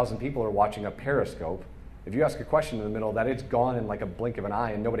 10,000 people are watching a Periscope, if you ask a question in the middle of that, it's gone in like a blink of an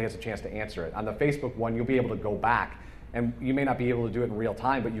eye and nobody has a chance to answer it. On the Facebook one, you'll be able to go back, and you may not be able to do it in real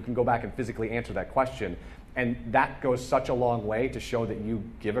time, but you can go back and physically answer that question. And that goes such a long way to show that you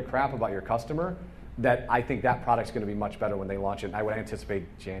give a crap about your customer that I think that product's going to be much better when they launch it. I would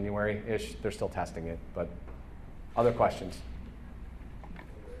anticipate January-ish. They're still testing it, but other questions?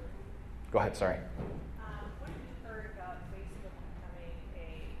 Go ahead, sorry. What have you heard about Facebook becoming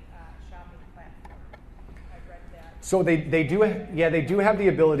a shopping platform? I've read that. So they do have the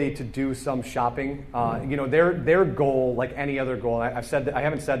ability to do some shopping. Their goal, like any other goal, I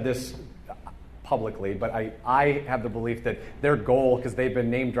haven't said this publicly, but I have the belief that their goal, because they've been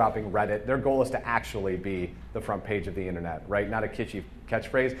name dropping Reddit, their goal is to actually be the front page of the internet, right? Not a kitschy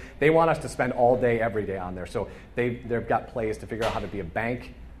catchphrase. They want us to spend all day, every day on there. So they've got plays to figure out how to be a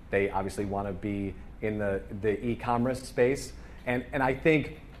bank. They obviously want to be in the e-commerce space, and I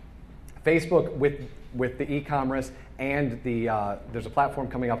think Facebook with the e-commerce and there's a platform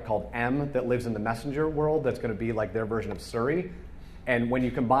coming up called M that lives in the Messenger world that's going to be like their version of Surrey. And when you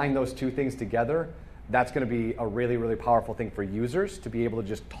combine those two things together, that's going to be a really, really powerful thing for users to be able to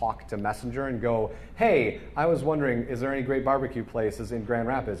just talk to Messenger and go, hey, I was wondering, is there any great barbecue places in Grand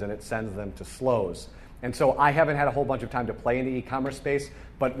Rapids? And it sends them to Slows. And so I haven't had a whole bunch of time to play in the e-commerce space,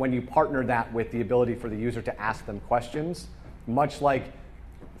 but when you partner that with the ability for the user to ask them questions, much like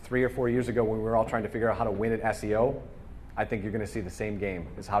 3 or 4 years ago when we were all trying to figure out how to win at SEO, I think you're going to see the same game,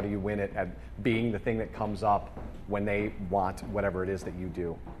 is how do you win it at being the thing that comes up when they want whatever it is that you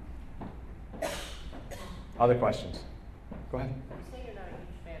do. Other questions? Go ahead. You say you're not a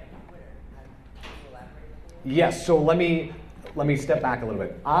huge fan of Twitter. Can you elaborate a little? Yes, so let me step back a little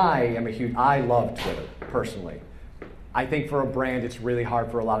bit. I love Twitter, personally. I think for a brand, it's really hard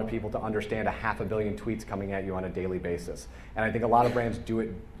for a lot of people to understand 500 million tweets coming at you on a daily basis. And I think a lot of brands do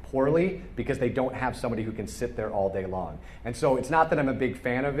it poorly because they don't have somebody who can sit there all day long. And so it's not that I'm a big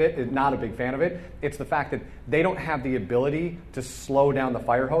fan of it, not a big fan of it, it's the fact that they don't have the ability to slow down the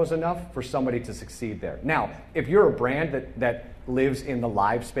fire hose enough for somebody to succeed there. Now, if you're a brand that lives in the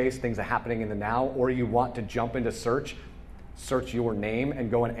live space, things are happening in the now, or you want to jump into search your name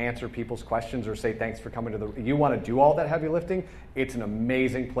and go and answer people's questions or say thanks for coming to you want to do all that heavy lifting, it's an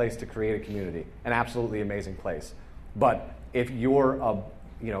amazing place to create a community, an absolutely amazing place. But if you're a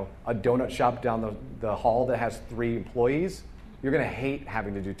donut shop down the hall that has 3 employees, you're going to hate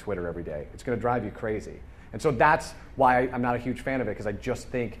having to do Twitter every day. It's going to drive you crazy. And so that's why I'm not a huge fan of it, because I just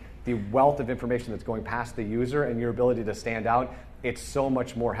think the wealth of information that's going past the user and your ability to stand out, it's so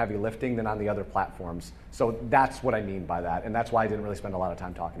much more heavy lifting than on the other platforms. So that's what I mean by that, and that's why I didn't really spend a lot of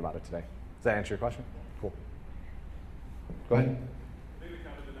time talking about it today. Does that answer your question? Cool. Go ahead. I think the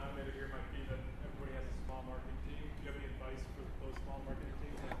common denominator here might be that everybody has a small marketing team. Do you have any advice for those small marketing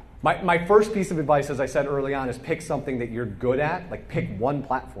teams? My first piece of advice, as I said early on, is pick something that you're good at. Like pick one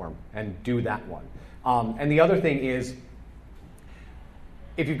platform and do that one. And the other thing is,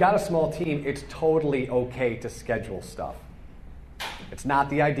 if you've got a small team, it's totally okay to schedule stuff. It's not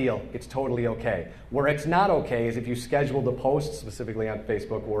the ideal. It's totally okay. Where it's not okay is if you schedule the posts, specifically on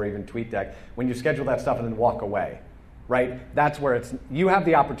Facebook or even TweetDeck, when you schedule that stuff and then walk away, right? That's where you have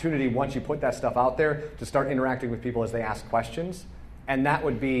the opportunity, once you put that stuff out there, to start interacting with people as they ask questions. And that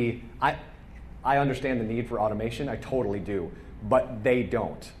would be, I understand the need for automation. I totally do. But they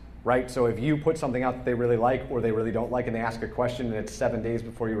don't, right? So if you put something out that they really like or they really don't like and they ask a question and it's 7 days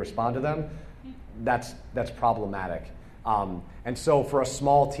before you respond to them, that's problematic. And so for a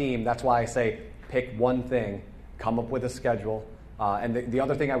small team, that's why I say pick one thing, come up with a schedule. And the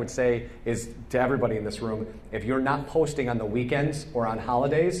other thing I would say is to everybody in this room, if you're not posting on the weekends or on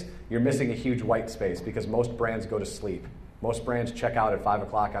holidays, you're missing a huge white space because most brands go to sleep. Most brands check out at 5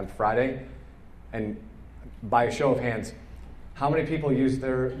 o'clock on Friday. And by a show of hands, how many people use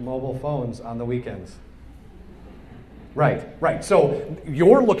their mobile phones on the weekends? Right. So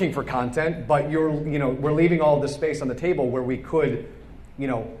you're looking for content, but we're leaving all this space on the table where we could,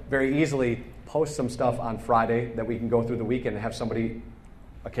 very easily post some stuff on Friday that we can go through the weekend and have somebody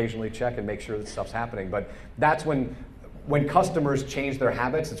occasionally check and make sure that stuff's happening. But that's when customers change their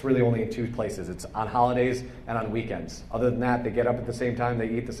habits, it's really only in 2 places. It's on holidays and on weekends. Other than that, they get up at the same time, they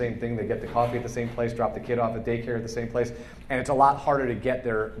eat the same thing, they get the coffee at the same place, drop the kid off at daycare at the same place. And it's a lot harder to get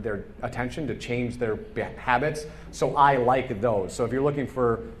their attention, to change their habits. So I like those. So if you're looking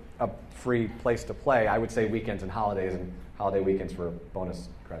for a free place to play, I would say weekends and holidays, and holiday weekends for bonus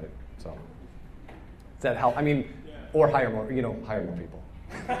credit. So does that help? I mean, or hire more people.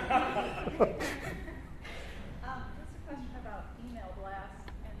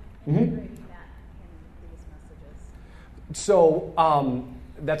 Integrating that in these messages. So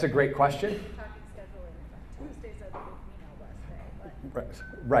that's a great question. Talking scheduling. Tuesdays are the big email blast day.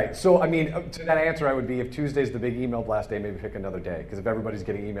 Right. So, I mean, to that answer, I would be, if Tuesday's the big email blast day, maybe pick another day. Because if everybody's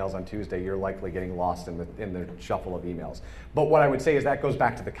getting emails on Tuesday, you're likely getting lost in the shuffle of emails. But what I would say is that goes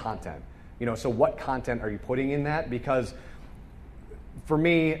back to the content. So what content are you putting in that? Because for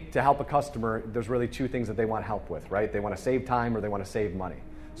me, to help a customer, there's really 2 things that they want help with, right? They want to save time or they want to save money.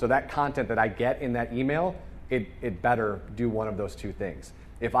 So that content that I get in that email, it better do one of those two things.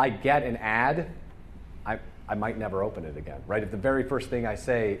 If I get an ad, I might never open it again, right? If the very first thing I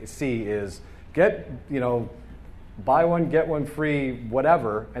see is buy one, get one free,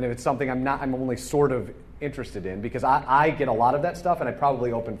 whatever, and if it's something I'm only sort of interested in, because I get a lot of that stuff, and I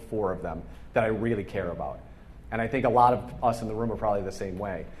probably open 4 of them that I really care about. And I think a lot of us in the room are probably the same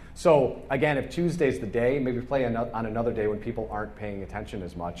way. So again, if Tuesday's the day, maybe play on another day when people aren't paying attention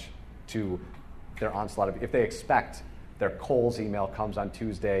as much to their onslaught of, if they expect their Kohl's email comes on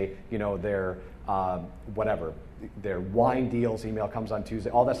Tuesday, their their wine deals email comes on Tuesday,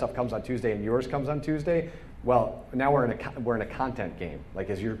 all that stuff comes on Tuesday, and yours comes on Tuesday. Well, now we're in a content game. Like,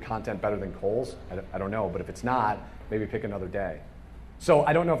 is your content better than Kohl's? I don't know, but if it's not, maybe pick another day. So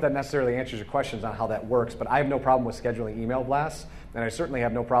I don't know if that necessarily answers your questions on how that works, but I have no problem with scheduling email blasts, and I certainly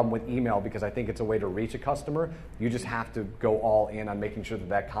have no problem with email because I think it's a way to reach a customer. You just have to go all in on making sure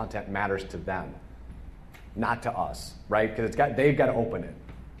that content matters to them, not to us, right? Because they've got to open it,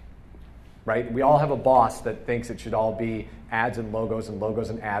 right? We all have a boss that thinks it should all be ads and logos and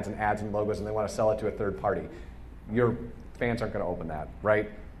logos and ads and logos, and they want to sell it to a third party. Your fans aren't going to open that, right?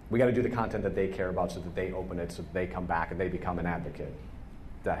 We got to do the content that they care about so that they open it, so that they come back and they become an advocate.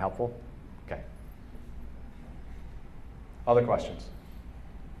 Is that helpful? Okay. Other questions?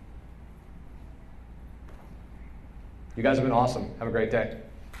 You guys have been awesome. Have a great day.